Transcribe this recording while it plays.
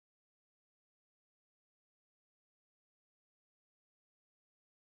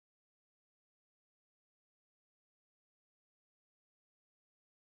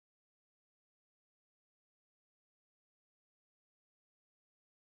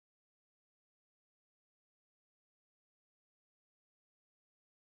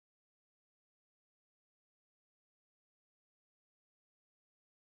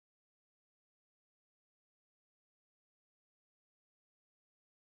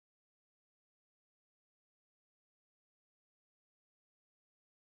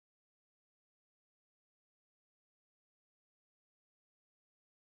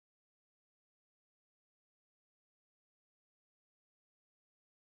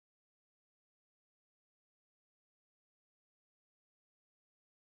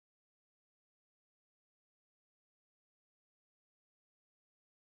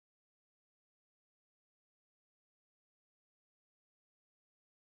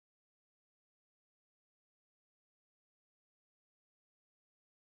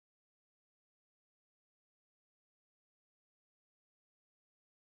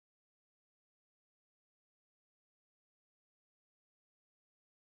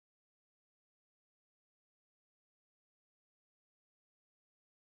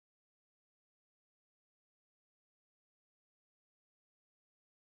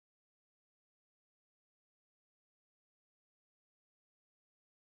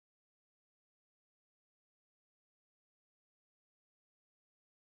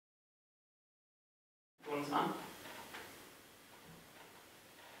uns an.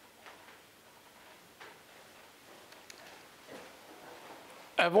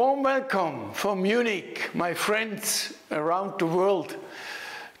 A warm welcome from Munich, my friends around the world,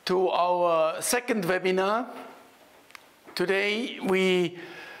 to our second webinar. Today we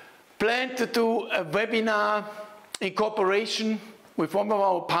plan to do a webinar in cooperation with one of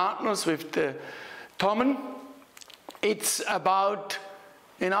our partners, with the Tommen. It's about,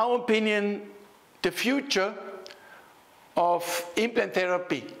 in our opinion, the future of implant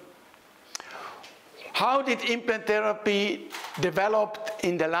therapy. How did implant therapy develop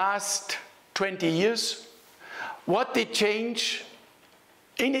in the last 20 years? What did change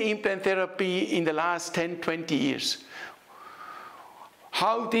in the implant therapy in the last 10, 20 years?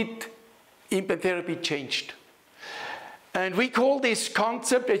 How did implant therapy changed? And we call this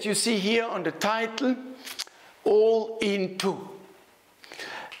concept, as you see here on the title, all in two.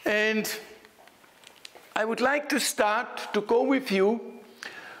 And I would like to start to go with you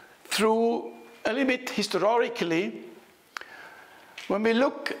through a little bit historically. When we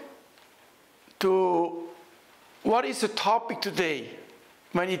look to what is the topic today,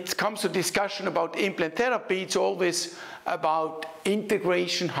 when it comes to discussion about implant therapy, it's always about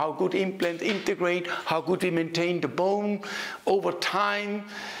integration, how good implants integrate, how good we maintain the bone over time.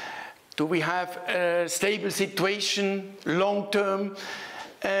 Do we have a stable situation long term?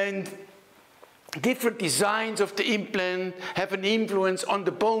 And different designs of the implant have an influence on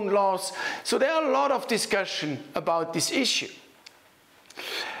the bone loss. So there are a lot of discussion about this issue.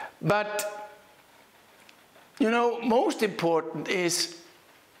 But, you know, most important is,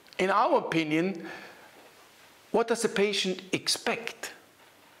 in our opinion, what does the patient expect?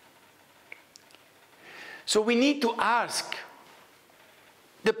 So we need to ask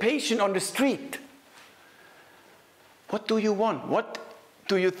the patient on the street, what do you want? What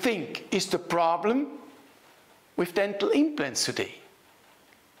do you think is the problem with dental implants today?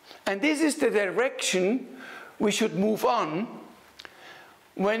 And this is the direction we should move on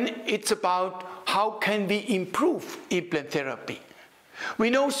when it's about how can we improve implant therapy. We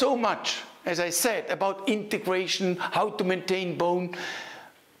know so much, as I said, about integration, how to maintain bone,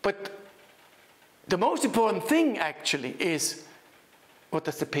 but the most important thing actually is, what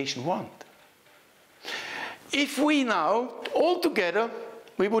does the patient want? If we now, all together,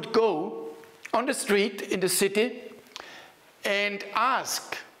 we would go on the street in the city and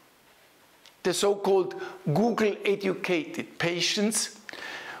ask the so-called Google-educated patients,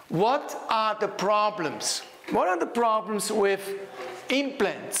 what are the problems? What are the problems with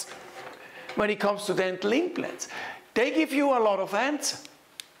implants when it comes to dental implants? They give you a lot of answers.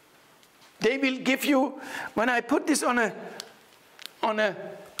 They will give you, when I put this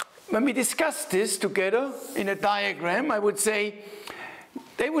when we discuss this together in a diagram,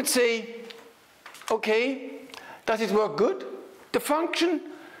 they would say, okay, does it work good? The function,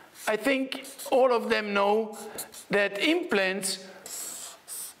 I think all of them know that implants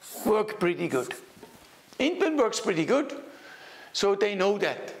work pretty good. Implant works pretty good, so they know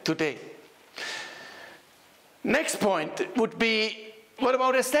that today. Next point would be, what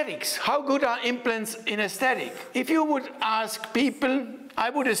about aesthetics? How good are implants in aesthetic? If you would ask people, I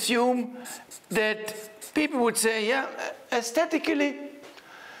would assume that people would say, yeah, aesthetically,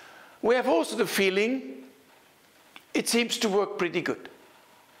 we have also the feeling it seems to work pretty good.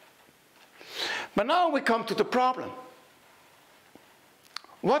 But now we come to the problem.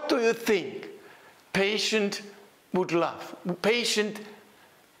 What do you think patient would love? Patient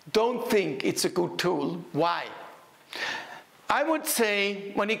don't think it's a good tool. Why? I would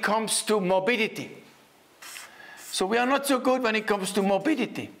say when it comes to morbidity. So we are not so good when it comes to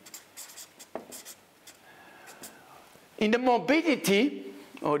morbidity. In the morbidity,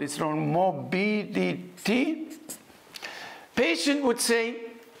 it's wrong, morbidity, patient would say,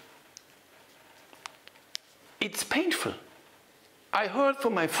 it's painful. I heard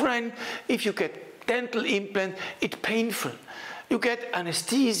from my friend, if you get dental implant, it's painful. You get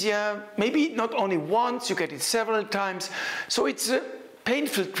anesthesia, maybe not only once, you get it several times. So it's a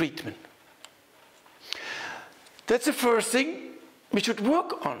painful treatment. That's the first thing we should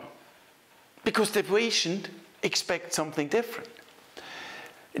work on, because the patient expects something different.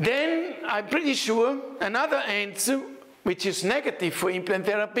 Then I'm pretty sure another answer, which is negative for implant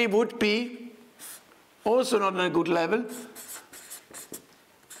therapy, would be also not on a good level,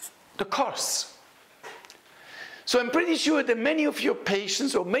 the costs. So I'm pretty sure that many of your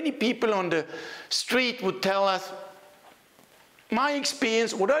patients or many people on the street would tell us, my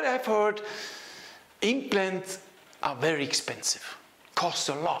experience, what I have heard, implants are very expensive, cost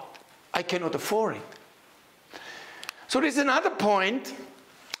a lot. I cannot afford it. So there's another point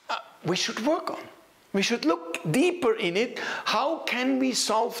we should work on. We should look deeper in it. How can we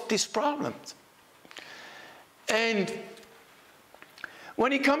solve these problems? And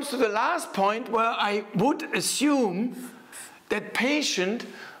when it comes to the last point, where I would assume that patient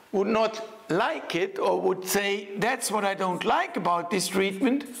would not like it or would say, that's what I don't like about this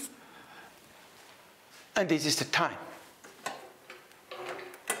treatment, and this is the time.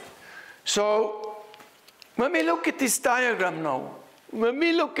 So when we look at this diagram now, when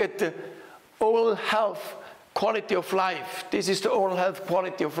we look at the oral health quality of life, this is the oral health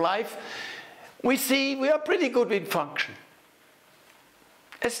quality of life, we see we are pretty good with function.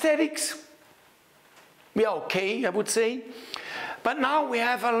 Aesthetics, we are okay, I would say. But now we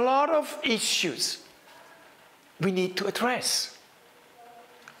have a lot of issues we need to address.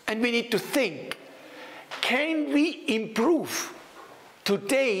 And we need to think, can we improve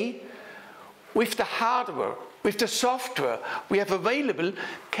today with the hardware, with the software we have available,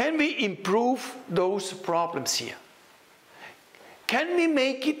 can we improve those problems here? Can we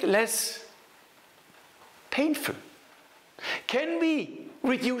make it less painful? Can we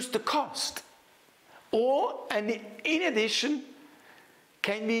reduce the cost? Or, and in addition,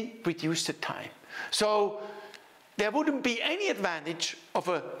 can we reduce the time? So there wouldn't be any advantage of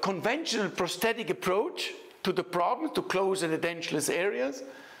a conventional prosthetic approach to the problem, to close the edentulous areas.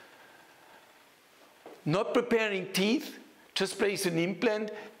 Not preparing teeth, just place an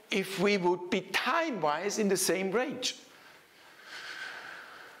implant if we would be time-wise in the same range.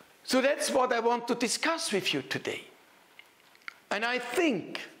 So that's what I want to discuss with you today. And I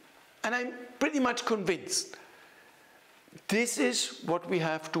think, and I'm pretty much convinced, this is what we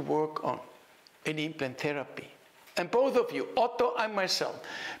have to work on in implant therapy. And both of you, Otto and myself,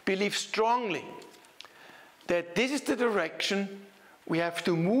 believe strongly that this is the direction we have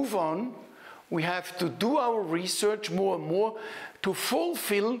to move on. We have to do our research more and more to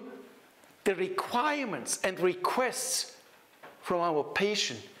fulfill the requirements and requests from our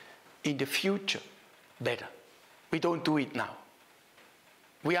patient in the future better. We don't do it now.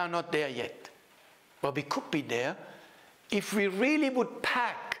 We are not there yet. But we could be there if we really would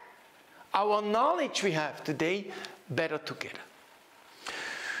pack our knowledge we have today better together.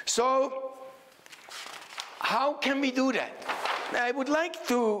 So, how can we do that? I would like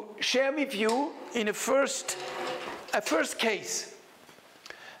to share with you in a first case.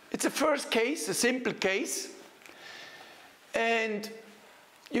 It's a first case, a simple case. And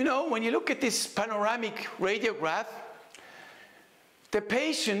you know, when you look at this panoramic radiograph, the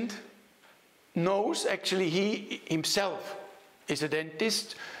patient knows, actually he himself is a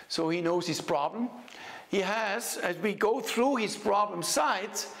dentist, so he knows his problem. He has, as we go through his problem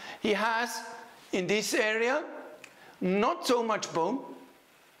sites, he has in this area not so much bone.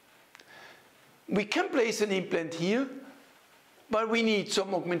 We can place an implant here, but we need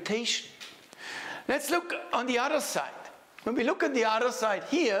some augmentation. Let's look on the other side. When we look at the other side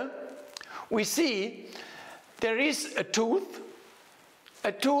here, we see there is a tooth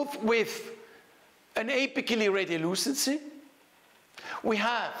with an apically radiolucency. We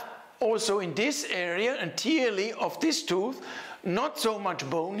have also in this area, anteriorly of this tooth, not so much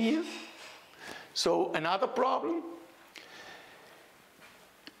bone here. So another problem.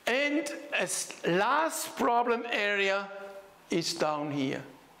 And a last problem area is down here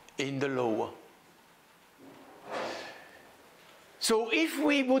in the lower. So if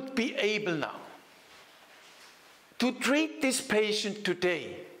we would be able now to treat this patient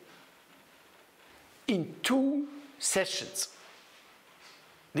today in 2 sessions,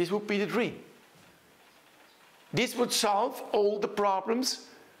 this would be the dream. This would solve all the problems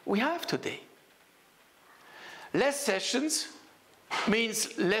we have today. Less sessions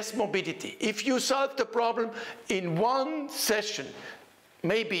means less morbidity. If you solve the problem in 1 session,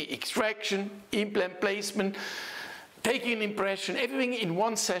 maybe extraction, implant placement, taking an impression, everything in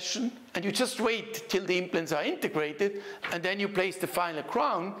 1 session, and you just wait till the implants are integrated, and then you place the final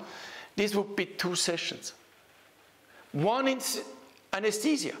crown, this would be 2 sessions. 1 in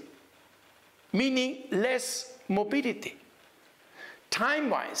anesthesia, meaning less morbidity.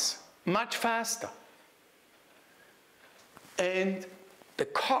 Time-wise, much faster. And the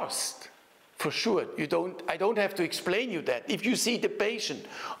cost, for sure, I don't have to explain you that. If you see the patient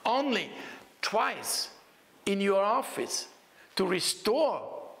only twice in your office to restore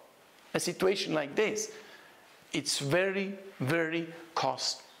a situation like this, it's very, very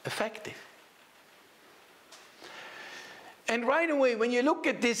cost effective. And right away, when you look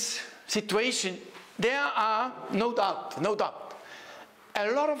at this situation, there are, no doubt,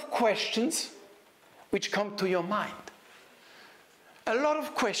 a lot of questions which come to your mind. A lot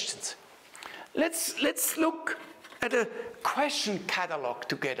of questions. Let's look at a question catalog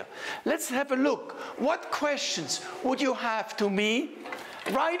together. Let's have a look. What questions would you have to me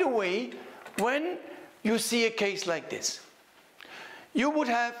right away when you see a case like this? You would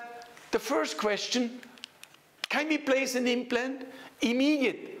have the first question, can we place an implant?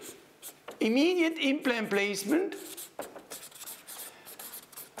 Immediate implant placement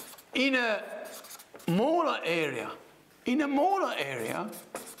in a molar area. In a molar area,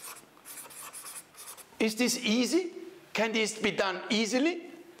 is this easy? Can this be done easily?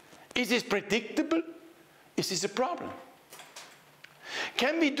 Is this predictable? Is this a problem?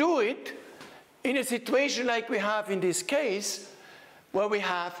 Can we do it in a situation like we have in this case, where we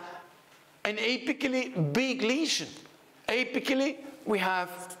have an apically big lesion? Apically, we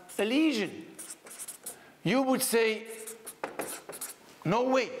have a lesion. You would say, no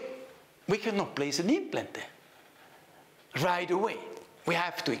way, we cannot place an implant there right away. We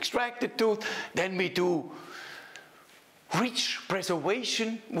have to extract the tooth, then we do ridge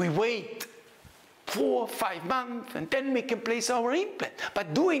preservation, we wait 4 or 5 months, and then we can place our implant.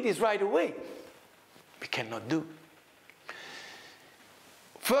 But doing this right away, we cannot do.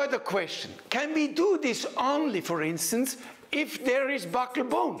 Further question, can we do this only, for instance, if there is buccal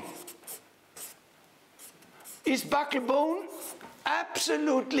bone? Is buccal bone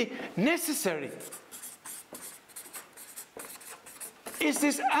absolutely necessary? Is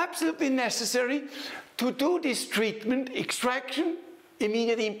this absolutely necessary to do this treatment, extraction,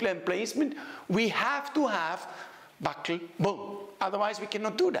 immediate implant placement? We have to have buccal bone. Otherwise, we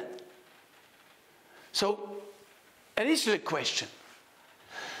cannot do that. So, initial question.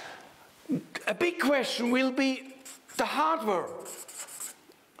 A big question will be the hardware.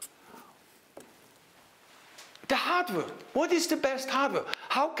 The hardware. What is the best hardware?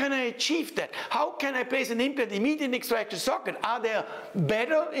 How can I achieve that? How can I place an implant immediately in the extraction socket? Are there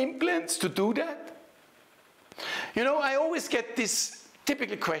better implants to do that? You know, I always get this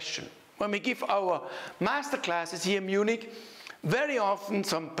typical question. When we give our master classes here in Munich, very often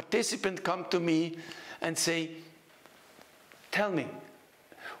some participants come to me and say, tell me,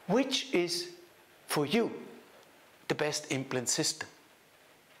 which is for you the best implant system?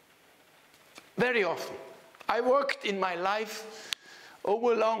 Very often. I worked in my life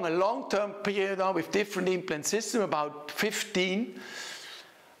over a long-term period now with different implant systems, about 15.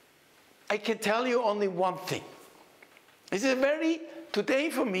 I can tell you only one thing. This is today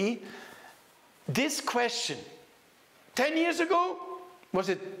for me, this question, 10 years ago, was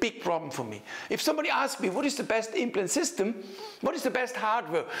a big problem for me. If somebody asked me, what is the best implant system? What is the best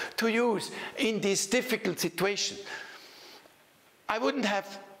hardware to use in this difficult situation? I wouldn't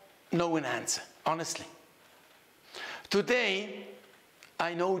have known an answer, honestly. Today,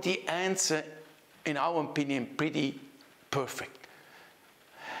 I know the answer, in our opinion, pretty perfect.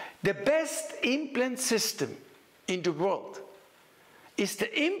 The best implant system in the world is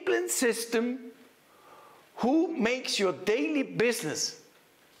the implant system who makes your daily business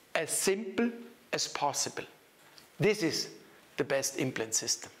as simple as possible. This is the best implant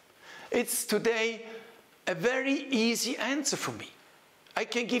system. It's today a very easy answer for me. I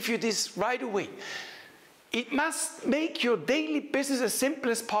can give you this right away. It must make your daily business as simple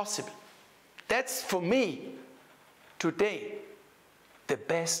as possible. That's, for me, today, the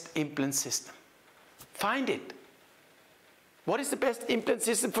best implant system. Find it. What is the best implant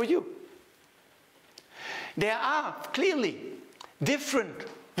system for you? There are clearly different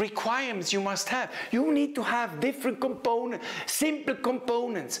requirements you must have. You need to have different components,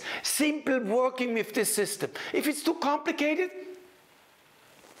 simple working with this system. If it's too complicated,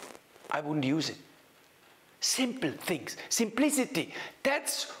 I wouldn't use it. Simple things, simplicity.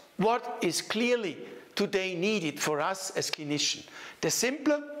 That's what is clearly today needed for us as clinicians. The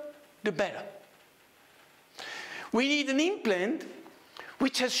simpler, the better. We need an implant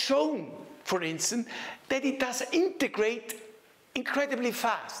which has shown, for instance, that it does integrate incredibly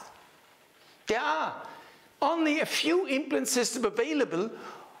fast. There are only a few implant systems available,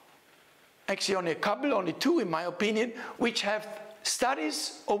 actually only a couple, only 2 in my opinion, which have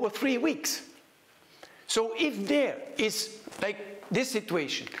studies over 3 weeks. So if there is, like this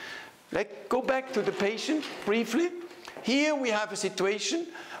situation, like go back to the patient briefly. Here we have a situation,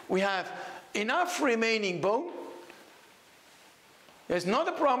 we have enough remaining bone. There's not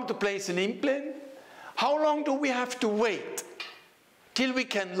a problem to place an implant. How long do we have to wait till we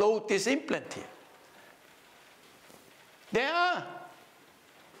can load this implant here? There are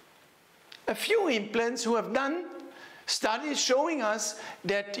a few implants who have done studies showing us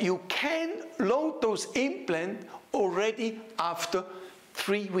that you can load those implants already after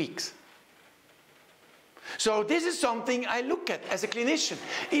 3 weeks. So this is something I look at as a clinician.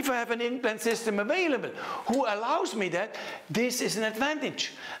 If I have an implant system available who allows me that, this is an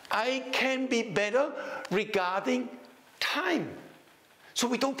advantage. I can be better regarding time. So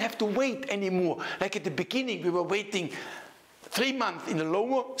we don't have to wait anymore. Like at the beginning, we were waiting 3 months in the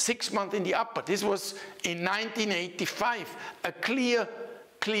lower, 6 months in the upper. This was in 1985, a clear,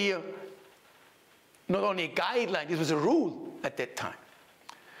 not only a guideline, this was a rule at that time.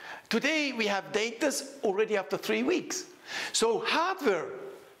 Today we have data already after 3 weeks. So hardware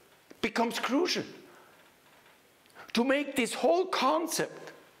becomes crucial. To make this whole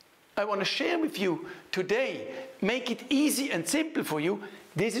concept I want to share with you today, make it easy and simple for you,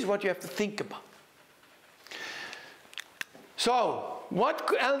 this is what you have to think about. So, what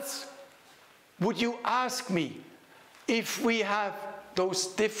else would you ask me if we have those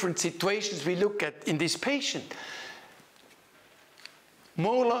different situations we look at in this patient?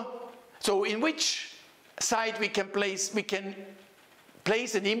 Molar, so in which side we can place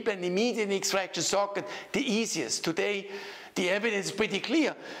an implant immediately in the extraction socket the easiest. Today, the evidence is pretty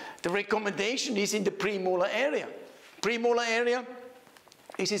clear. The recommendation is in the premolar area. Premolar area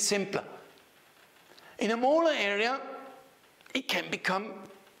is simpler. In a molar area, it can become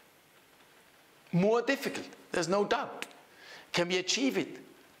more difficult. There's no doubt. Can we achieve it?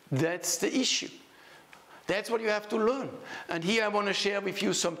 That's the issue. That's what you have to learn. And here I want to share with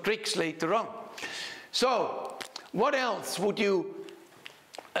you some tricks later on. So, what else would you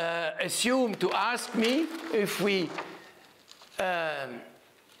assume to ask me if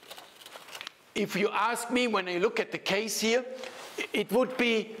you ask me when I look at the case here, it would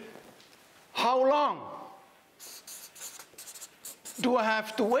be, how long do I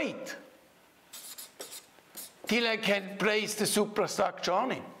have to wait till I can place the suprastructure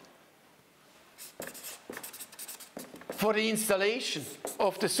on it for the installation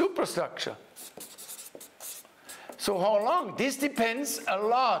of the suprastructure? So how long? This depends a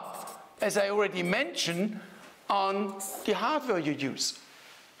lot, as I already mentioned, on the hardware you use.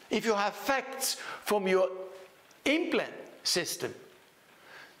 If you have facts from your implant system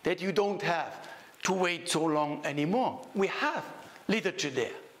that you don't have to wait so long anymore, we have literature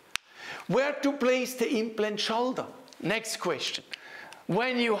there. Where to place the implant shoulder? Next question.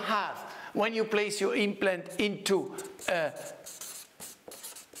 When you place your implant into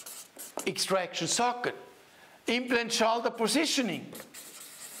extraction socket, implant shoulder positioning.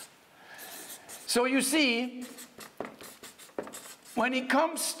 So you see, when it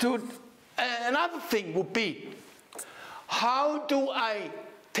comes to another thing would be, how do I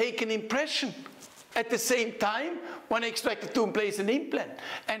take an impression at the same time when I expect to place an implant?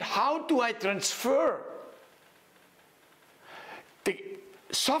 And how do I transfer the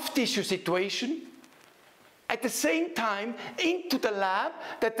soft tissue situation at the same time into the lab,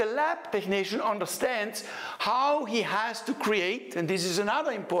 that the lab technician understands how he has to create, and this is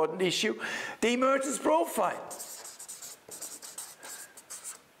another important issue, the emergence profile.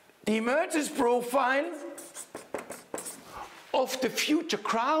 The emergence profile of the future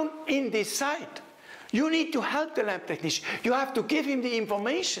crown in this site. You need to help the lab technician. You have to give him the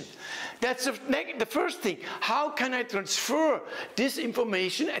information. That's the first thing. How can I transfer this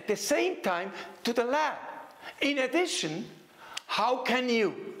information at the same time to the lab? In addition, how can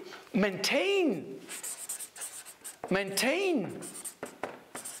you maintain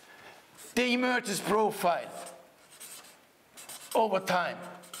the emergence profile over time?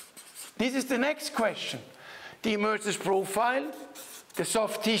 This is the next question. The emergence profile, the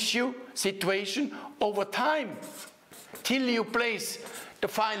soft tissue situation over time, till you place the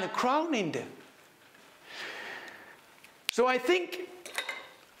final crown in there. So I think,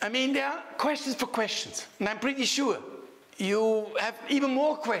 there are questions for questions, and I'm pretty sure you have even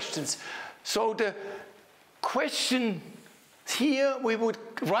more questions. So the question here we would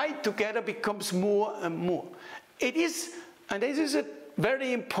write together becomes more and more. It is, and this is a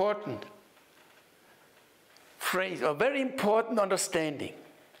very important phrase, or very important understanding.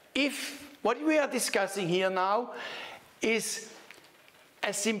 If what we are discussing here now is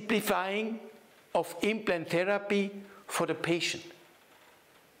a simplifying of implant therapy for the patient.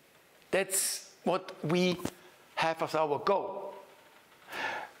 That's what we have as our goal.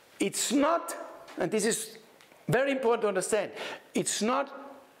 It's not, and this is very important to understand, it's not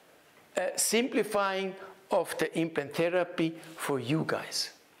a simplifying of the implant therapy for you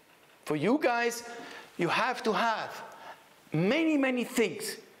guys. For you guys, you have to have many, many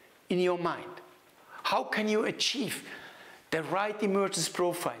things in your mind. How can you achieve the right emergence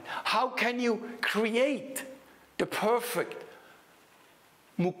profile? How can you create the perfect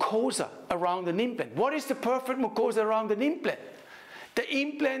mucosa around an implant? What is the perfect mucosa around an implant? The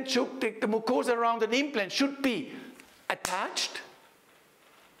implant should, the mucosa around an implant should be attached.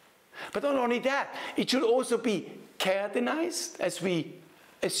 But not only that, it should also be keratinized, as we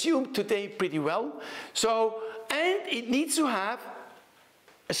assume today pretty well. So, and it needs to have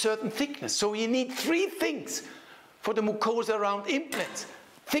a certain thickness. So you need three things for the mucosa around implants.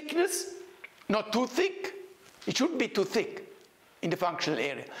 Thickness, not too thick. It shouldn't be too thick in the functional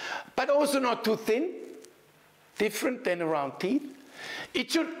area. But also not too thin, different than around teeth.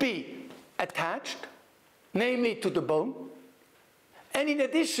 It should be attached, namely to the bone. And in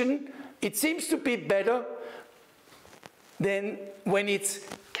addition, it seems to be better than when it's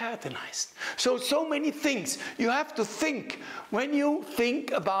keratinized. So many things you have to think when you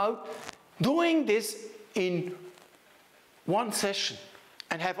think about doing this in one session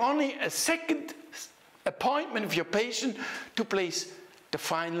and have only a second appointment with your patient to place the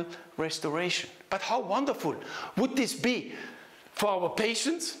final restoration. But how wonderful would this be for our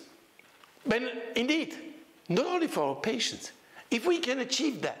patients? But indeed, not only for our patients. If we can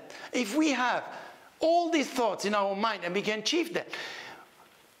achieve that, if we have all these thoughts in our mind and we can achieve that,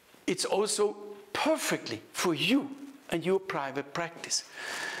 it's also perfectly for you and your private practice.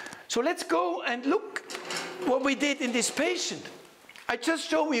 So let's go and look what we did in this patient. I just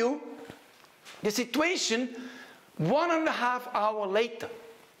show you the situation 1.5 hours later.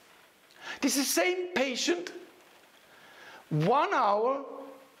 This is the same patient 1 hour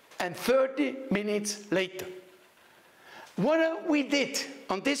and 30 minutes later. What we did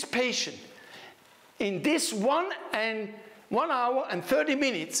on this patient in this 1 hour and 30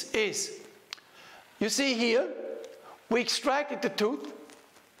 minutes is, you see here, we extracted the tooth,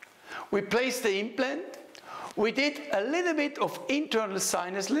 we placed the implant, we did a little bit of internal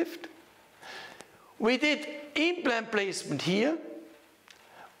sinus lift, we did implant placement here,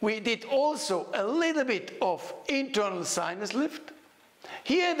 we did also a little bit of internal sinus lift.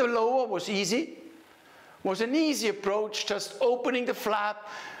 Here the lower was easy, was an easy approach, just opening the flap,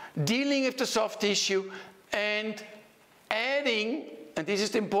 dealing with the soft tissue, and adding, and this is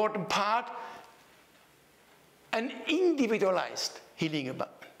the important part, an individualized healing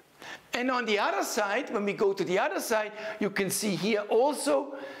abutment. And on the other side, when we go to the other side, you can see here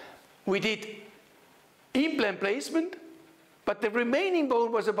also we did implant placement, but the remaining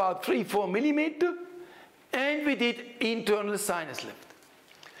bone was about 3-4 millimeters, and we did internal sinus lift.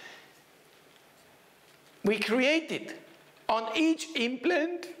 We created on each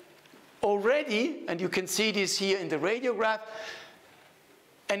implant already, and you can see this here in the radiograph,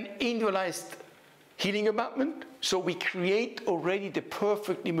 an individualized healing abutment. So we create already the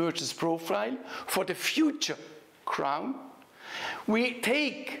perfect emergence profile for the future crown. We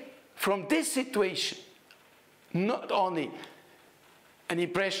take from this situation not only an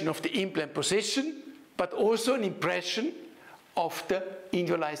impression of the implant position, but also an impression of the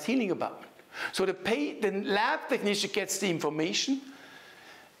individualized healing abutment. So the lab technician gets the information.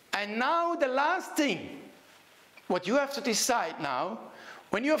 And now the last thing, what you have to decide now,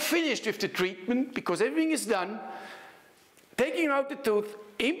 when you're finished with the treatment, because everything is done, taking out the tooth,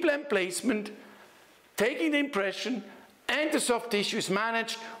 implant placement, taking the impression, and the soft tissue is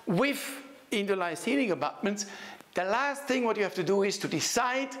managed with individualized healing abutments, the last thing what you have to do is to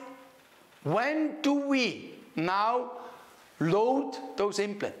decide when do we now load those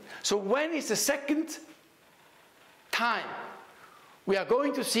implants. So when is the second time we are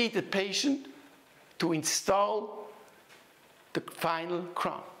going to see the patient to install the final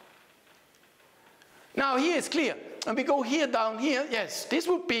crown. Now here it's clear, and we go here down here, yes, this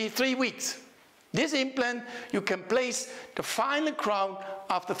would be 3 weeks. This implant, you can place the final crown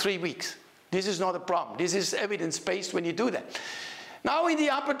after 3 weeks. This is not a problem. This is evidence-based when you do that. Now in the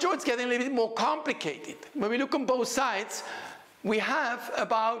upper jaw, it's getting a little bit more complicated. When we look on both sides, we have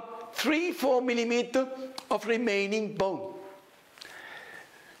about 3-4 millimeters of remaining bone.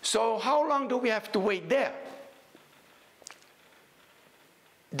 So how long do we have to wait there?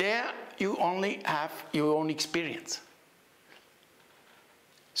 There you only have your own experience.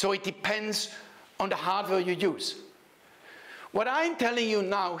 So it depends on the hardware you use. What I'm telling you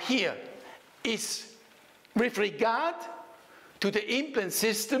now here is with regard to the implant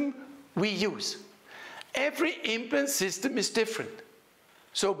system we use. Every implant system is different,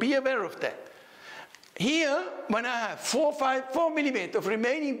 so be aware of that. Here, when I have 4 millimeters of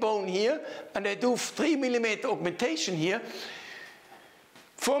remaining bone here, and I do 3 millimeter augmentation here,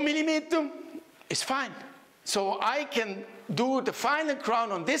 4 millimeters is fine. So I can do the final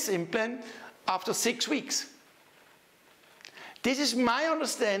crown on this implant after 6 weeks. This is my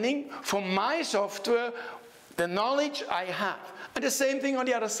understanding from my software, the knowledge I have. And the same thing on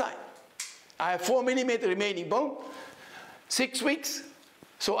the other side. I have 4 millimeter remaining bone, 6 weeks.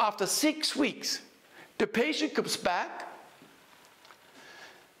 So after 6 weeks, the patient comes back.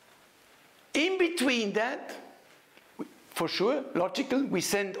 In between that, for sure, logical, we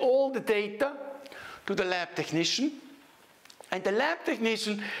send all the data to the lab technician, and the lab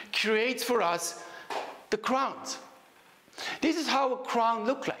technician creates for us the crowns. This is how a crown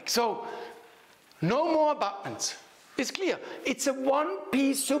looks like. So, no more abutments. It's clear. It's a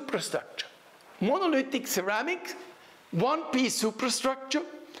one-piece superstructure. Monolithic ceramic, one-piece superstructure.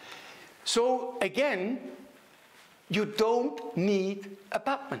 So, again, you don't need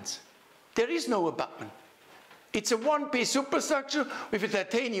abutments. There is no abutment. It's a one-piece superstructure with a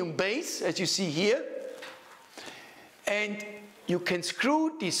titanium base, as you see here. And you can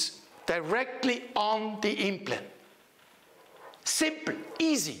screw this directly on the implant. Simple,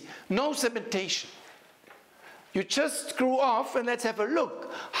 easy, no cementation. You just screw off, and let's have a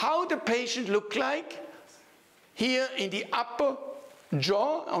look how the patient look like here in the upper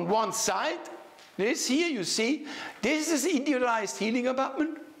jaw on one side. This here you see, this is individualized healing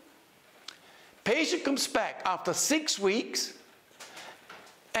abutment. Patient comes back after 6 weeks,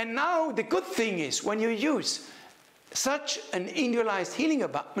 and now the good thing is when you use such an individualized healing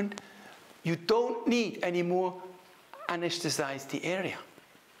abutment, you don't need anymore anesthetize the area.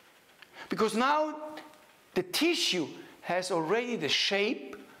 Because now the tissue has already the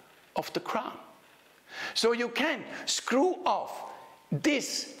shape of the crown. So you can screw off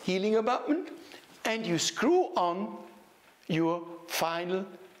this healing abutment and you screw on your final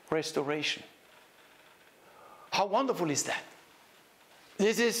restoration. How wonderful is that?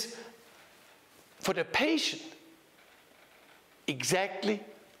 This is, for the patient, exactly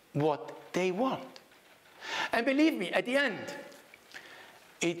what they want. And believe me, at the end,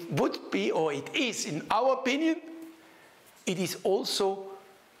 it would be, or it is, in our opinion, it is also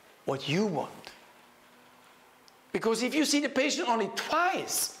what you want. Because if you see the patient only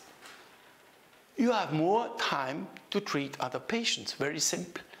twice, you have more time to treat other patients. Very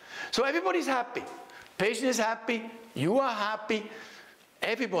simple. So everybody's happy. Patient is happy, you are happy,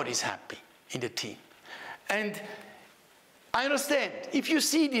 everybody's happy in the team. And I understand, if you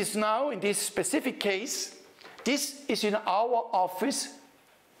see this now in this specific case, this is in our office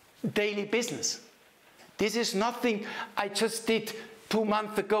daily business. This is nothing I just did 2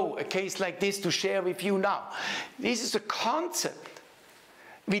 months ago, a case like this to share with you now. This is a concept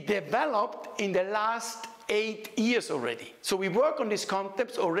we developed in the last 8 years already. So we work on these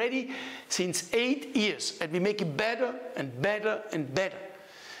concepts already since 8 years, and we make it better and better and better.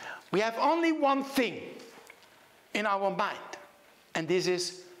 We have only one thing in our mind, and this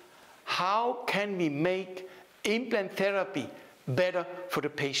is how can we make implant therapy better for the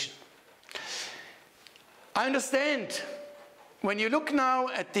patient. I understand when you look now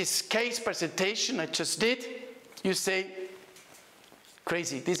at this case presentation I just did, you say,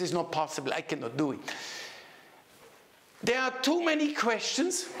 crazy, this is not possible, I cannot do it. There are too many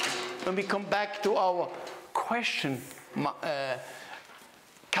questions when we come back to our question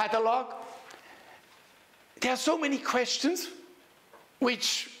catalog. There are so many questions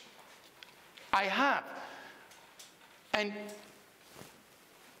which I have. And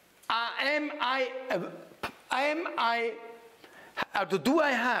do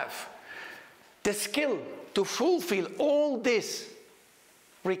I have the skill to fulfill all these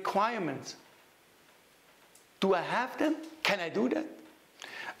requirements? Do I have them? Can I do that?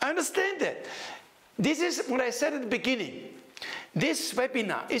 I understand that. This is what I said at the beginning. This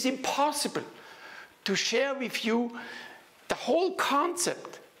webinar is impossible to share with you the whole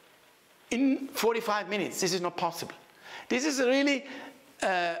concept in 45 minutes. This is not possible. This is a really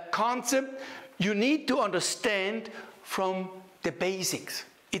concept you need to understand from the basics.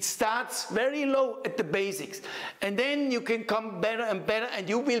 It starts very low at the basics, and then you can come better and better, and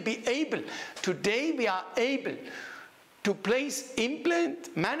you will be able. Today we are able to place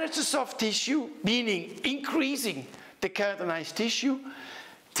implant, manage the soft tissue, meaning increasing the keratinized tissue,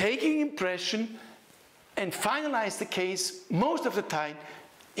 taking impression, and finalize the case most of the time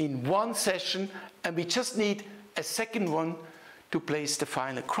in one session, and we just need a second one to place the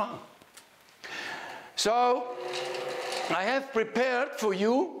final crown. So I have prepared for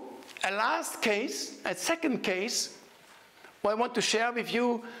you a last case, a second case, where I want to share with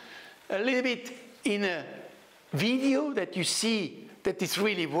you a little bit in a video that you see that this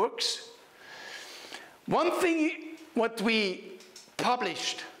really works. One thing what we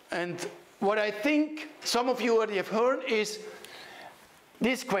published, and what I think some of you already have heard, is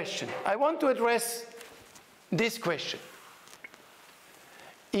this question. I want to address this question.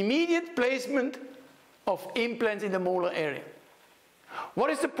 Immediate placement of implants in the molar area. What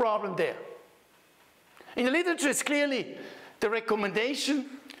is the problem there? In the literature, it's clearly the recommendation,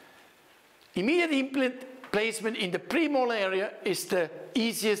 immediate implant placement in the premolar area is the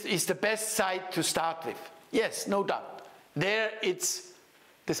easiest, is the best site to start with. Yes, no doubt. There it's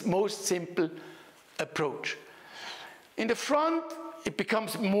the most simple approach. In the front, it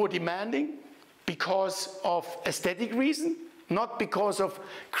becomes more demanding because of aesthetic reason, not because of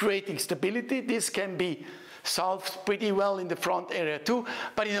creating stability. This can be solved pretty well in the front area too.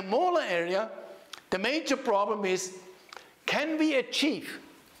 But in the molar area, the major problem is, can we achieve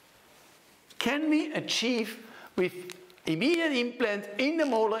with immediate implant in the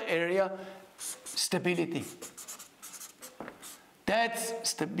molar area stability? That's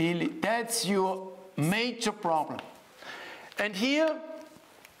stability. That's your major problem. And here,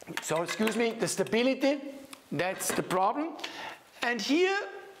 so excuse me, the stability, that's the problem. And here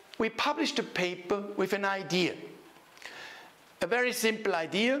we published a paper with an idea, a very simple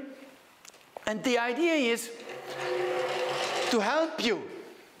idea. And the idea is to help you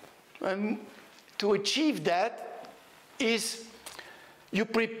to achieve that is you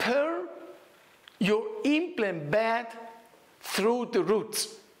prepare your implant bed through the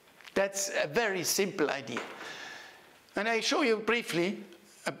roots. That's a very simple idea. And I show you briefly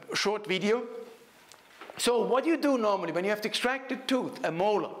a short video. So what you do normally when you have to extract a tooth, a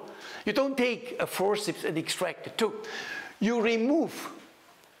molar, you don't take a forceps and extract the tooth. You remove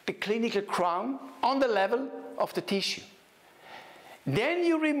the clinical crown on the level of the tissue. Then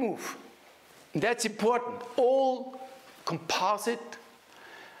you remove, and that's important, all composite,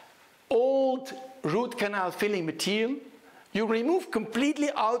 old root canal filling material. You remove completely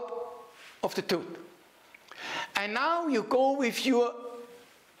out of the tooth. And now you go with your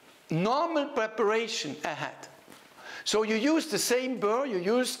normal preparation ahead. So you use the same burr you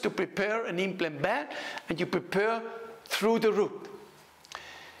used to prepare an implant bed, and you prepare through the root.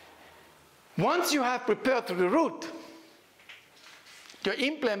 Once you have prepared through the root, your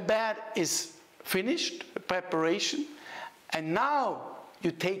implant bed is finished, the preparation, and now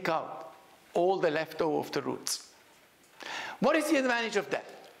you take out all the leftover of the roots. What is the advantage of that?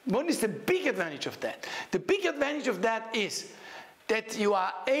 What is the big advantage of that? The big advantage of that is that you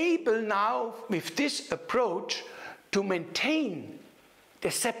are able now, with this approach, to maintain the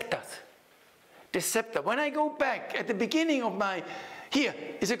septas. The septa. When I go back at the beginning of my, here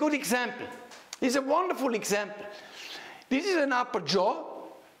is a good example. It's a wonderful example. This is an upper jaw,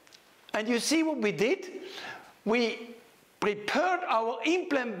 and you see what we did? We prepared our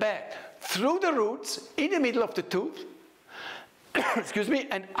implant bed through the roots in the middle of the tooth, excuse me,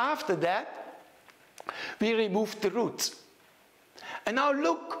 and after that, we removed the roots. And now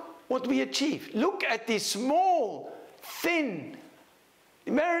look what we achieved. Look at these small, thin,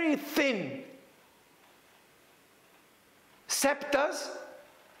 very thin septas,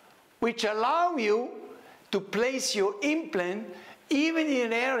 which allow you to place your implant even in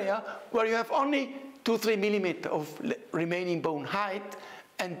an area where you have only 2-3 millimeters of remaining bone height,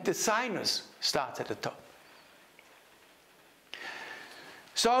 and the sinus starts at the top.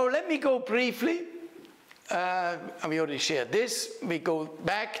 So let me go briefly. We already shared this. We go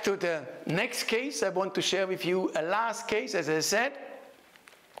back to the next case. I want to share with you a last case, as I said.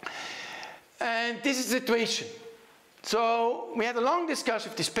 And this is the situation. So we had a long discussion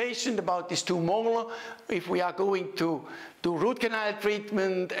with this patient about these two molar, if we are going to do root canal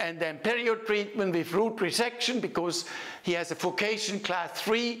treatment and then period treatment with root resection, because he has a furcation class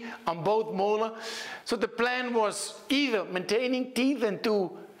 3 on both molar. So the plan was either maintaining teeth and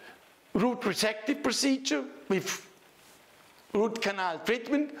do root resective procedure with root canal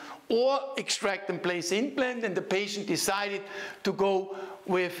treatment, or extract and place implant, and the patient decided to go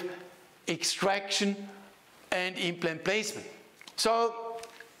with extraction and implant placement. So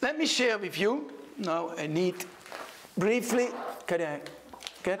let me share with you. Now I need briefly, can I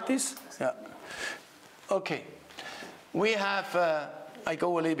get this? Yeah. Okay. We have, I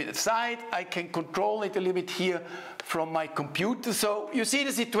go a little bit aside. I can control it a little bit here from my computer. So you see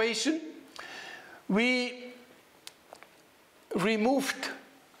the situation. We remove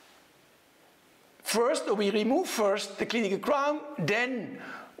first the clinical crown, then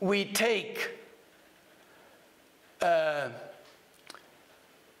we take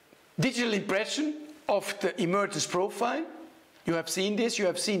digital impression of the emergence profile. You have seen this, you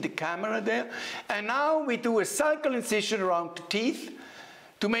have seen the camera there. And now we do a sulcal incision around the teeth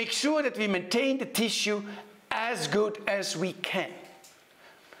to make sure that we maintain the tissue as good as we can,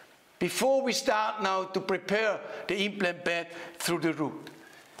 before we start now to prepare the implant bed through the root.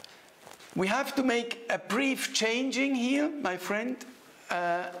 We have to make a brief changing here, my friend.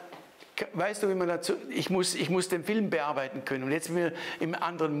 Weißt du, wie man dazu, ich muss den Film bearbeiten können, und jetzt sind wir im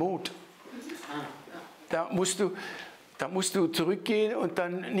anderen Mode. Da Da musst du zurückgehen und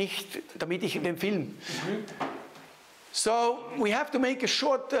dann nicht, damit ich den Film. So we have to make a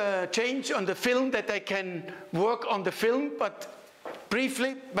short change on the film that I can work on the film, but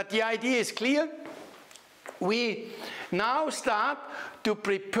briefly, but the idea is clear. We now start to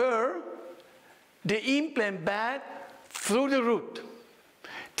prepare the implant bed through the root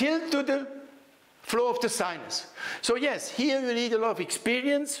till to the flow of the sinus. So yes, here you need a lot of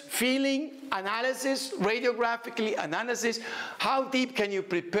experience, feeling, analysis, radiographically analysis. How deep can you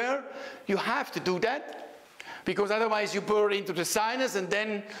prepare? You have to do that, because otherwise you burr into the sinus and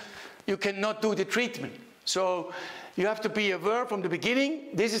then you cannot do the treatment. So you have to be aware from the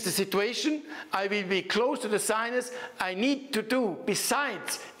beginning, this is the situation, I will be close to the sinus, I need to do,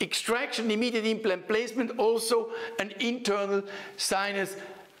 besides extraction, immediate implant placement, also an internal sinus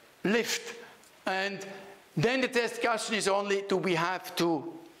lift. And then the discussion is only, do we have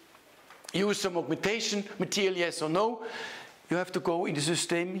to use some augmentation material, yes or no? You have to go in the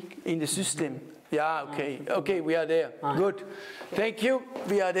system. Yeah, okay, okay, we are there. Good. Thank you,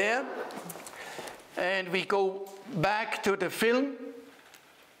 we are there. And we go back to the film.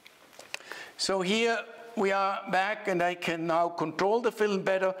 So here we are back, and I can now control the film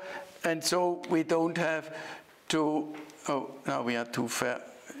better, and so we don't have to, oh, now we are too far.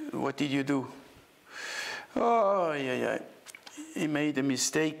 What did you do? Oh, yeah. You made a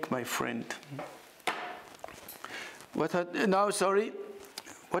mistake, my friend. What had, no, sorry.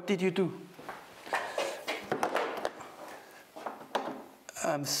 What did you do?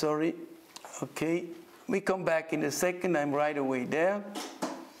 I'm sorry. Okay. We come back in a second. I'm right away there.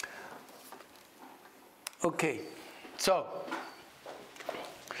 Okay. So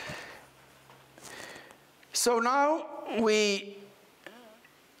now we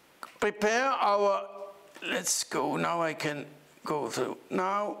prepare our, let's go, now I can go through.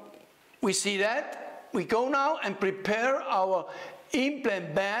 Now we see that. We go now and prepare our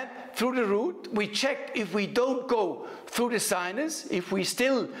implant bed through the root. We check if we don't go through the sinus, if we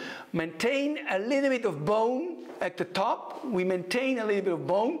still maintain a little bit of bone at the top, we maintain a little bit of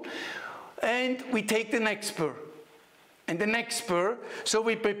bone, and we take the next spur. And the next spur, so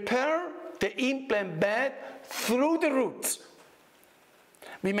we prepare the implant bed through the roots.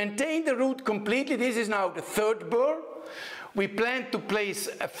 We maintain the root completely. This is now the third burr. We plan to place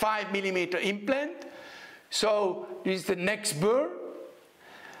a 5mm implant. So this is the next burr.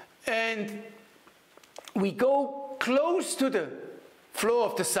 And we go close to the flow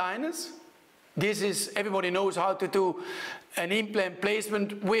of the sinus. This is, everybody knows how to do an implant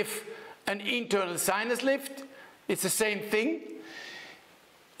placement with an internal sinus lift. It's the same thing.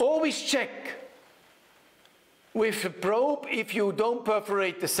 Always check with a probe if you don't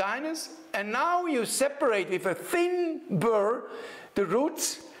perforate the sinus. And now you separate with a thin burr the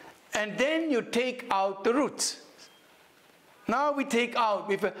roots, and then you take out the roots. Now we take out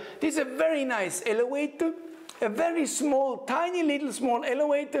with a, this is a very nice elevator, a very small, tiny little small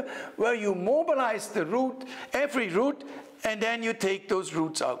elevator where you mobilize the root, every root, and then you take those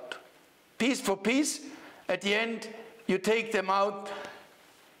roots out. Piece for piece, at the end you take them out.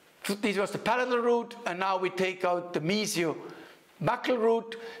 This was the parallel root, and now we take out the mesio-buccal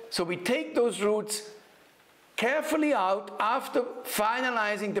root. So we take those roots carefully out after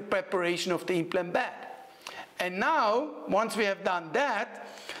finalizing the preparation of the implant bed. And now, once we have done that,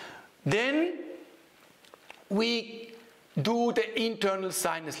 then we do the internal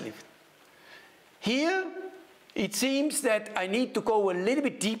sinus lift. Here, it seems that I need to go a little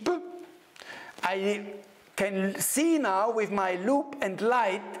bit deeper. I can see now with my loop and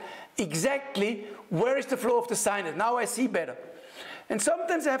light exactly where is the flow of the sinus. Now I see better. And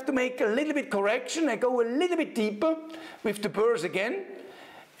sometimes I have to make a little bit correction. I go a little bit deeper with the burrs again.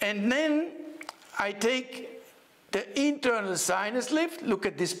 And then I take the internal sinus lift. Look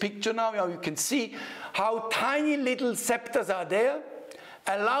at this picture now. You can see how tiny little septors are there,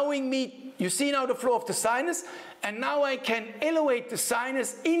 allowing me, you see now the flow of the sinus, and now I can elevate the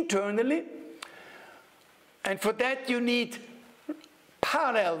sinus internally. And for that you need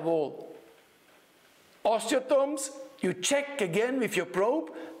parallel wall osteotomes. You check again with your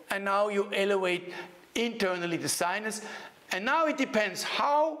probe, and now you elevate internally the sinus. And now it depends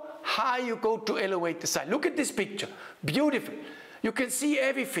how high you go to elevate the sinus. Look at this picture, beautiful. You can see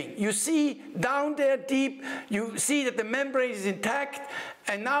everything. You see down there deep, you see that the membrane is intact,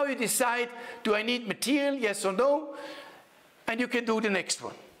 and now you decide, do I need material, yes or no? And you can do the next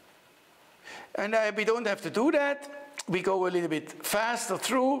one. And we don't have to do that. We go a little bit faster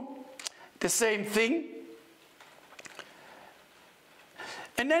through the same thing.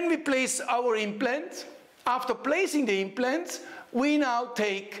 And then we place our implant. After placing the implants, we now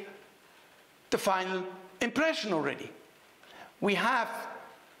take the final impression already. We have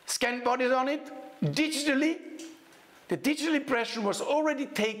scan bodies on it, digitally. The digital impression was already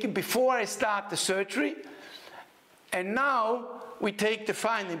taken before I start the surgery. And now we take the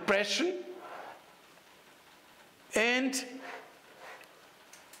final impression. And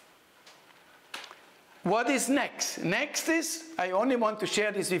what is next? Next is, I only want to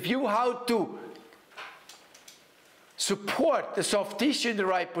share this with you, how to support the soft tissue in the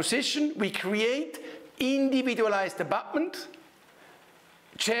right position. We create individualized abutment,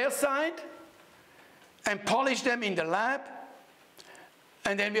 chair side, and polish them in the lab,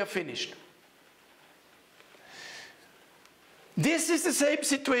 and then we are finished. This is the same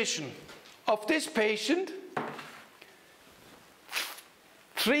situation of this patient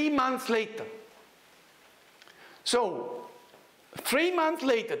 3 months later. So, 3 months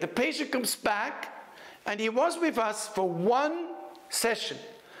later, the patient comes back, and he was with us for 1 session.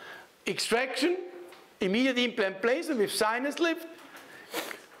 Extraction, immediate implant placement with sinus lift,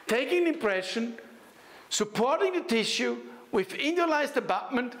 taking impression, supporting the tissue with individualized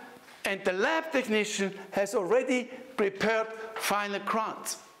abutment, and the lab technician has already prepared final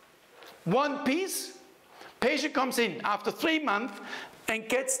crowns. 1 piece, patient comes in after 3 months and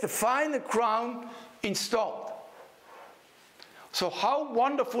gets the final crown installed. So how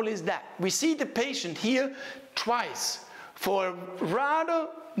wonderful is that? We see the patient here twice for a rather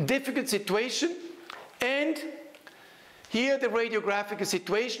difficult situation, and here the radiographic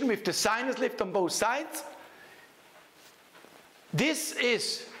situation with the sinus lift on both sides. This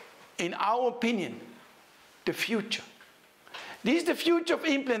is, in our opinion, the future. This is the future of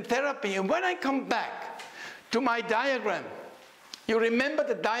implant therapy. And when I come back to my diagram, you remember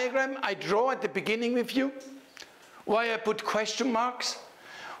the diagram I draw at the beginning with you? Why I put question marks?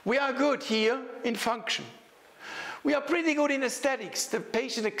 We are good here in function. We are pretty good in aesthetics. The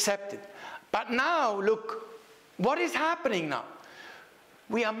patient accepted. But now, look, what is happening now?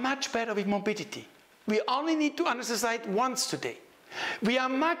 We are much better with morbidity. We only need to anesthetize once today. We are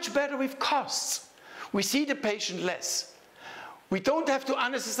much better with costs. We see the patient less. We don't have to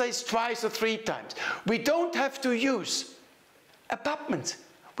anesthetize twice or 3 times. We don't have to use abutments.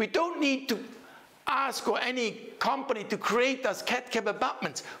 We don't need to ask or any company to create us CAD/CAM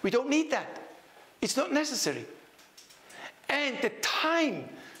abutments. We don't need that. It's not necessary. And the time,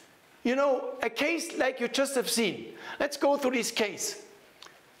 you know, a case like you just have seen. Let's go through this case.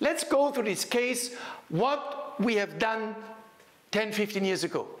 Let's go through this case, what we have done 10, 15 years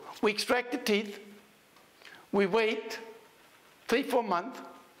ago. We extract the teeth, we wait 3, 4 months,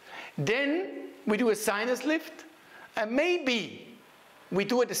 then we do a sinus lift, and maybe we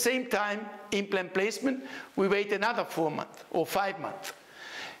do at the same time implant placement, we wait another 4 months or 5 months.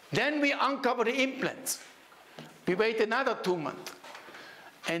 Then we uncover the implants. We wait another 2 months.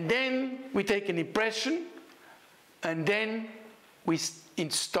 And then we take an impression, and then we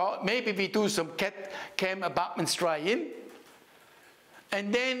install, maybe we do some CAD/CAM abutments dry in,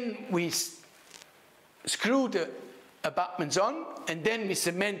 and then we screw the abutments on, and then we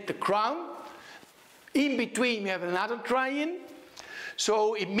cement the crown. In between we have another dry in.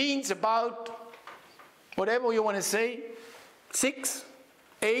 So it means about, whatever you want to say, 6,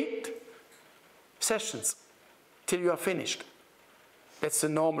 8 sessions till you are finished. That's the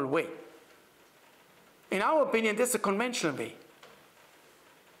normal way. In our opinion, that's the conventional way.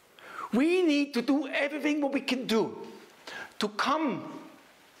 We need to do everything what we can do to come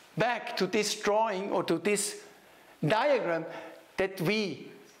back to this drawing or to this diagram, that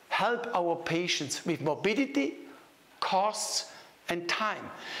we help our patients with morbidity, costs, and time.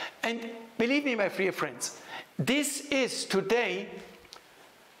 And believe me, my dear friends, this is today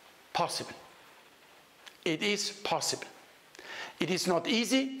possible. It is possible. It is not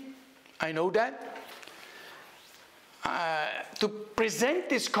easy, I know that. To present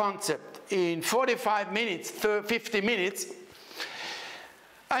this concept in 45 minutes, 50 minutes,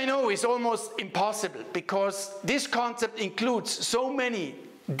 I know it's almost impossible, because this concept includes so many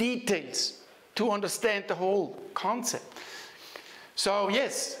details to understand the whole concept. So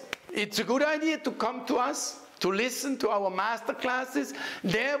yes, it's a good idea to come to us, to listen to our master classes.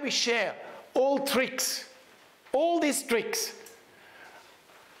 There we share all tricks, all these tricks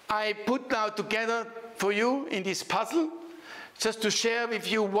I put now together for you in this puzzle, just to share with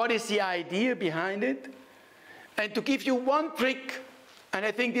you what is the idea behind it, and to give you one trick, and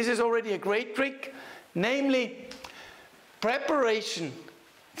I think this is already a great trick, namely preparation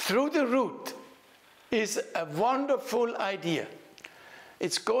through the root is a wonderful idea.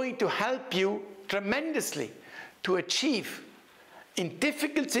 It's going to help you tremendously to achieve, in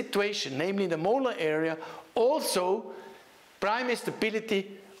difficult situations, namely in the molar area, also primary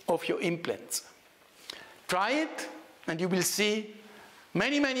stability of your implants. Try it, and you will see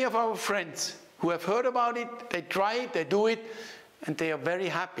many of our friends who have heard about it, they try it, they do it, and they are very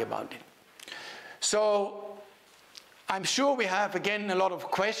happy about it. So I'm sure we have again a lot of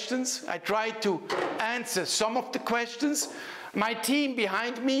questions. I tried to answer some of the questions. My team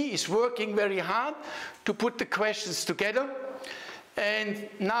behind me is working very hard to put the questions together. And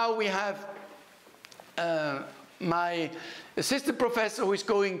now we have my assistant professor who is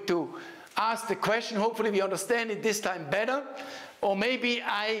going to ask the question. Hopefully we understand it this time better. Or maybe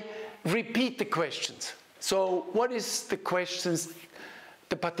I repeat the questions. So what is the questions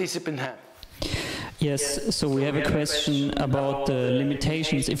the participant have? Yes, so we have a question about the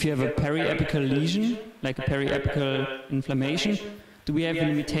limitations. If you have a periapical lesion, like a periapical inflammation, do we have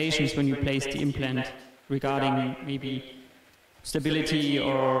limitations when you place the implant regarding maybe stability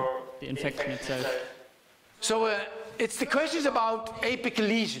or the infection itself? So it's the questions about apical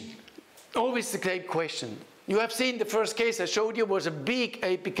lesion. Always the great question. You have seen the first case I showed you was a big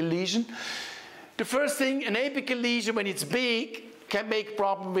apical lesion. The first thing, an apical lesion, when it's big, can make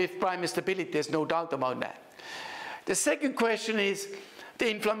problem with primary stability. There's no doubt about that. The second question is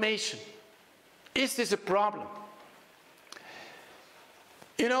the inflammation. Is this a problem?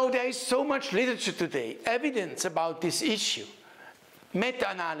 You know, there is so much literature today, evidence about this issue,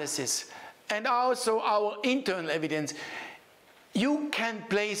 meta-analysis, and also our internal evidence. You can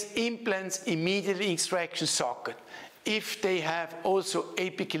place implants immediately in extraction socket if they have also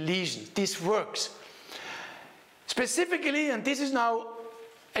apical lesions. This works. Specifically, and this is now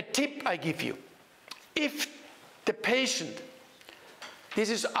a tip I give you, if the patient, this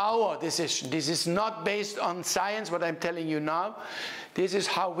is our decision, this is not based on science, what I'm telling you now, this is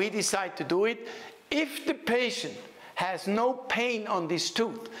how we decide to do it. If the patient has no pain on this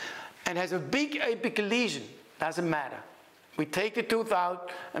tooth and has a big apical lesion, doesn't matter. We take the tooth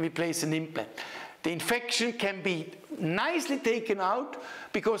out and we place an implant. The infection can be nicely taken out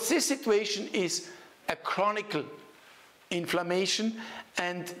because this situation is a chronic inflammation,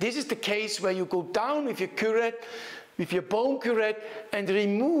 and this is the case where you go down with your curette, with your bone curette, and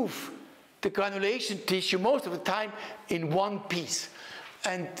remove the granulation tissue most of the time in one piece.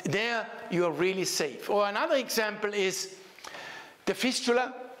 And there you are really safe. Or another example is the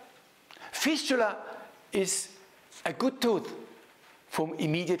fistula. Fistula is a good tooth for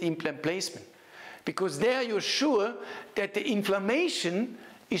immediate implant placement, because there you're sure that the inflammation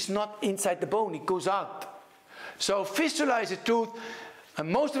is not inside the bone, it goes out. So fistula is a tooth,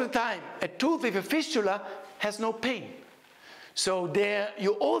 and most of the time a tooth with a fistula has no pain. So there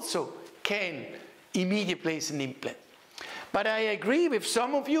you also can immediately place an implant. But I agree with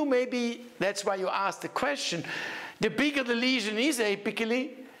some of you, maybe that's why you asked the question, the bigger the lesion is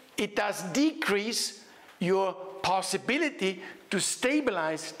apically, it does decrease your possibility to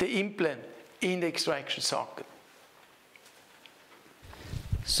stabilize the implant in the extraction socket.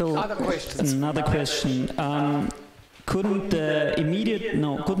 So other questions? Another question. Couldn't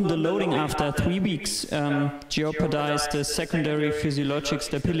the loading after 3 weeks jeopardize the secondary physiologic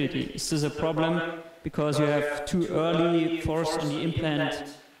stability? Is this a problem because you have too early force on the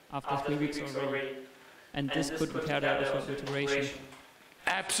implant after 3 weeks already, and this could impair the integration?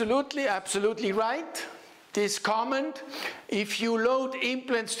 Absolutely, absolutely right. This comment, if you load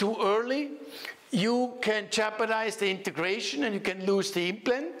implants too early, you can jeopardize the integration and you can lose the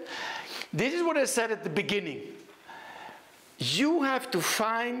implant. This is what I said at the beginning. You have to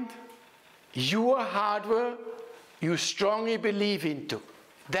find your hardware you strongly believe into.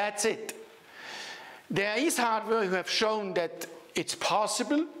 That's it. There is hardware who have shown that it's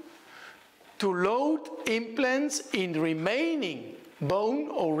possible to load implants in remaining bone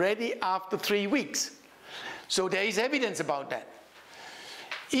already after 3 weeks. So there is evidence about that.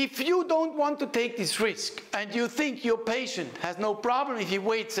 If you don't want to take this risk and you think your patient has no problem if he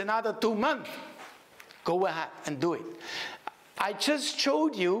waits another 2 months, go ahead and do it. I just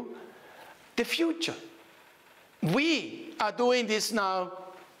showed you the future. We are doing this now,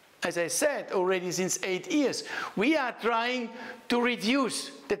 as I said, already since 8 years. We are trying to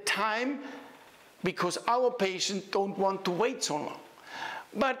reduce the time because our patients don't want to wait so long.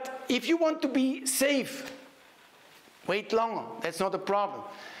 But if you want to be safe, wait longer, that's not a problem.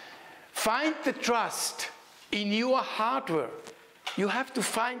 Find the trust in your hardware. You have to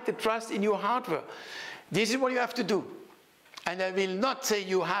find the trust in your hardware. This is what you have to do. And I will not say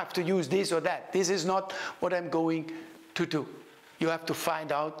you have to use this or that. This is not what I'm going to do. You have to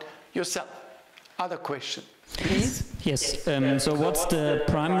find out yourself. Other question, please? Yes, so what's the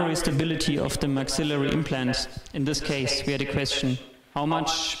primary stability of the maxillary implant? In this case, we had a question. How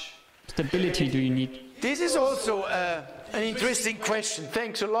much stability do you need? This is also an interesting question.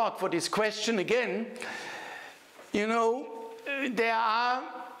 Thanks a lot for this question again. you know, there are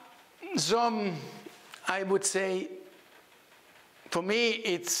some, I would say, for me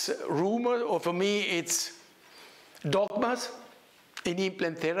it's rumor, or for me it's dogmas in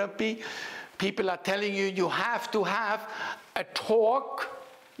implant therapy. People are telling you you have to have a torque.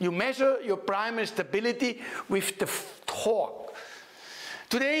 You measure your primary stability with the torque.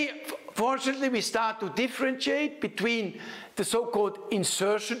 Today, fortunately, we start to differentiate between the so-called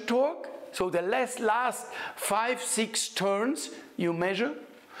insertion torque, so the last 5-6 turns you measure,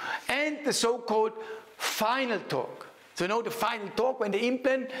 and the so-called final torque. So you know the final torque, when the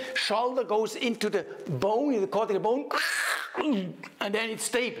implant shoulder goes into the bone, in the cortical bone, and then it's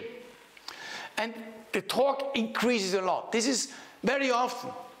stable. And the torque increases a lot. This is very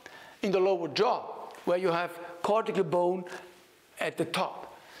often in the lower jaw, where you have cortical bone at the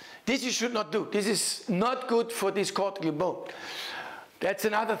top. This you should not do. This is not good for this cortical bone. That's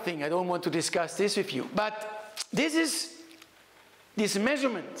another thing. I don't want to discuss this with you. But this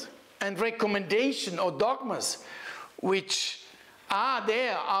measurement and recommendation or dogmas which are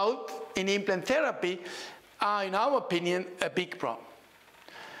there out in implant therapy are, in our opinion, a big problem.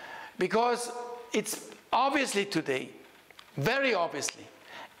 Because it's obviously today, very obviously,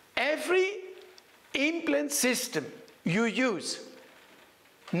 every implant system you use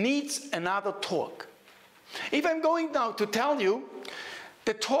needs another torque. If I'm going now to tell you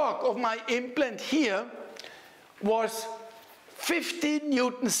the torque of my implant here was 15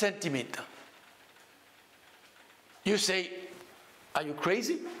 Newton centimeter, you say, are you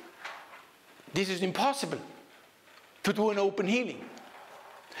crazy? This is impossible to do an open healing.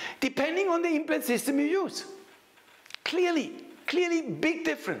 Depending on the implant system you use. Clearly big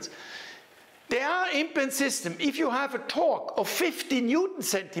difference. There are implant systems, if you have a torque of 50 Newton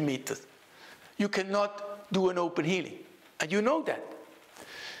centimeters, you cannot do an open healing. And you know that.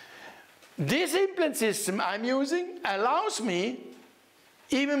 This implant system I'm using allows me,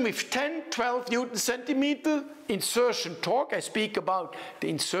 even with 10, 12 Newton centimeter insertion torque, I speak about the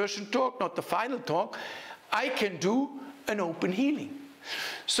insertion torque, not the final torque, I can do an open healing.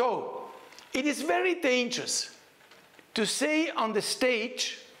 So, it is very dangerous to say on the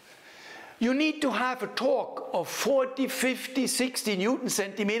stage, you need to have a torque of 40, 50, 60 Newton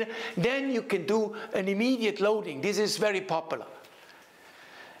centimeter, then you can do an immediate loading. This is very popular.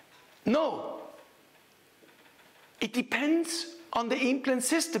 No. It depends on the implant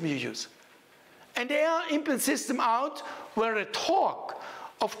system you use. And there are implant systems out where a torque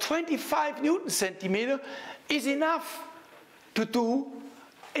of 25 Newton centimeter is enough to do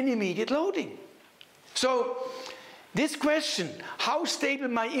an immediate loading. So this question, how stable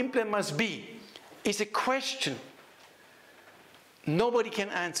my implant must be, is a question nobody can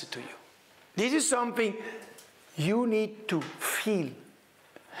answer to you. This is something you need to feel.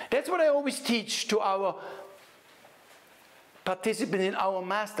 That's what I always teach to our participants in our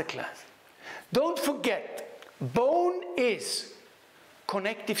masterclass. Don't forget, bone is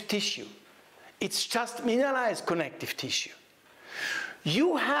connective tissue. It's just mineralized connective tissue.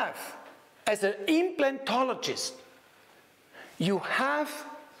 You have, as an implantologist, you have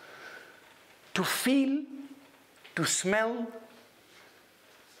to feel, to smell,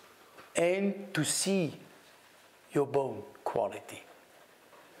 and to see your bone quality.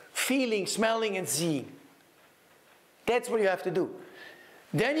 Feeling, smelling, and seeing. That's what you have to do.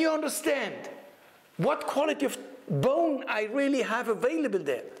 Then you understand what quality of bone I really have available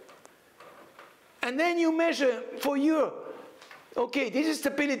there. And then you measure for your, okay, this is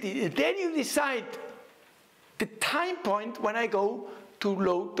stability. Then you decide the time point when I go to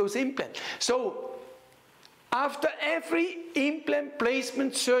load those implants. So after every implant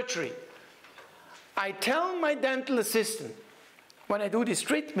placement surgery, I tell my dental assistant, when I do this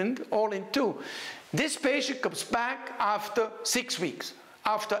treatment, all in two, this patient comes back after 6 weeks,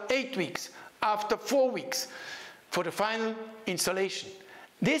 after 8 weeks, after 4 weeks for the final installation.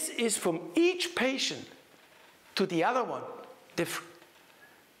 This is from each patient to the other one different.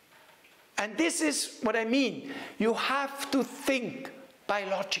 And this is what I mean. You have to think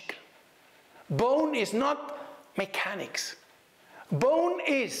biological. Bone is not mechanics. Bone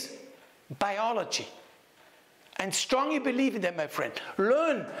is biology. And strongly believe in that, my friend.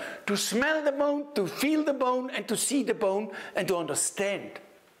 Learn to smell the bone, to feel the bone, and to see the bone, and to understand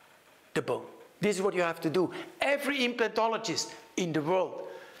the bone. This is what you have to do. Every implantologist in the world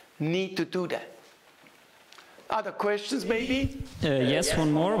needs to do that. Other questions, maybe? Yes,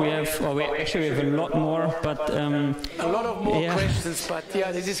 one more. We have a lot more, but a lot of more questions. But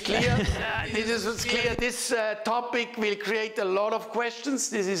yeah, this is clear. This is clear. This topic will create a lot of questions.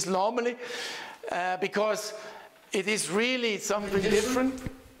 This is normally because it is really something different,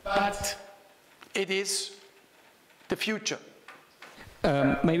 but it is the future.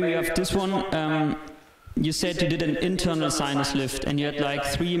 Maybe we have this one. You said you did an internal sinus lift and you had like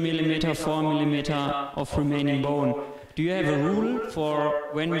 3 mm, 4 mm of remaining bone. Do you have a rule for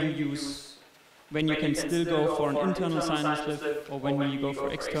when you can still go for an internal sinus lift or when you go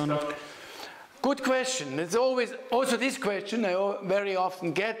for external? Good question. It's always also this question I very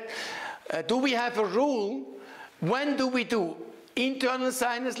often get. Do we have a rule? When do we do internal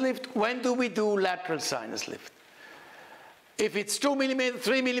sinus lift? When do we do lateral sinus lift? If it's 2 mm,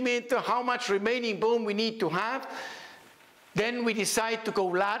 3 mm, how much remaining bone we need to have, then we decide to go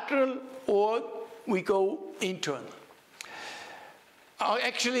lateral or we go internal.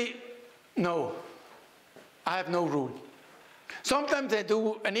 Actually, no. I have no rule. Sometimes I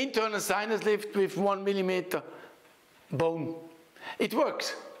do an internal sinus lift with 1 mm bone. It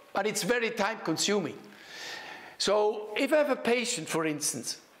works, but it's very time consuming. So if I have a patient, for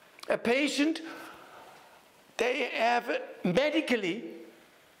instance, they have medically,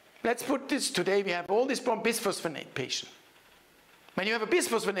 let's put this today, we have all this bisphosphonate patient. When you have a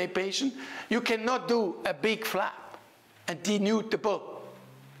bisphosphonate patient, you cannot do a big flap and denude the bone.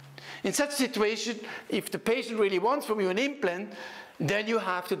 In such a situation, if the patient really wants from you an implant, then you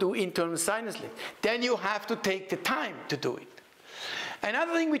have to do internal sinus lift. Then you have to take the time to do it.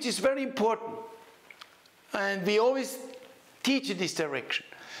 Another thing which is very important, and we always teach in this direction,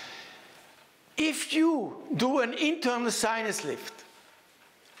 if you do an internal sinus lift,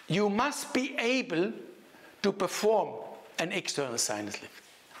 you must be able to perform an external sinus lift.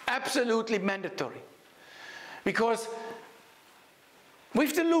 Absolutely mandatory. Because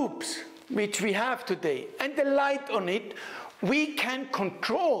with the loops which we have today and the light on it, we can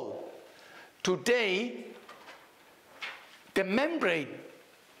control today the membrane.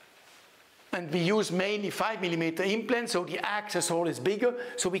 And we use mainly 5 mm implants, so the access hole is bigger,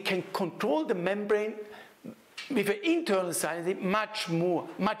 so we can control the membrane with an internal sinus lift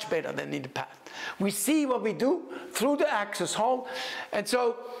much better than in the past. We see what we do through the access hole, and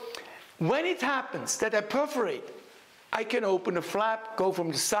so when it happens that I perforate, I can open a flap, go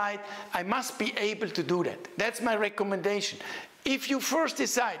from the side. I must be able to do that. That's my recommendation. If you first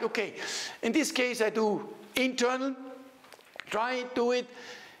decide, okay, in this case I do internal, try and do it.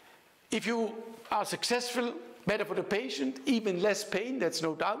 If you are successful, better for the patient, even less pain, that's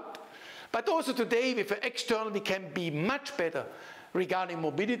no doubt. But also today with an external we can be much better regarding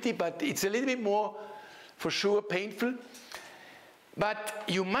mobility, but it's a little bit more, for sure, painful. But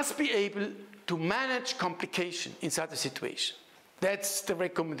you must be able to manage complication in such a situation. That's the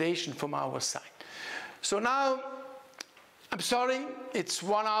recommendation from our side. So now, I'm sorry, it's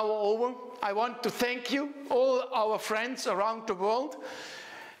 1 hour over. I want to thank you, all our friends around the world,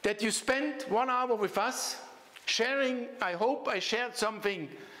 that you spent 1 hour with us, sharing. I hope I shared something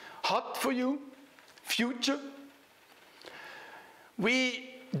hot for you, future.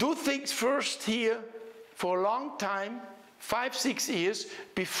 We do things first here for a long time, 5, 6 years,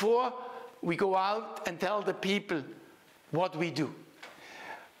 before we go out and tell the people what we do.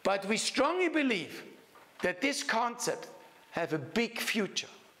 But we strongly believe that this concept has a big future,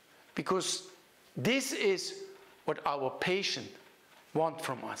 because this is what our patient want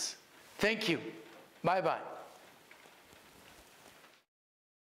from us. Thank you. Bye-bye.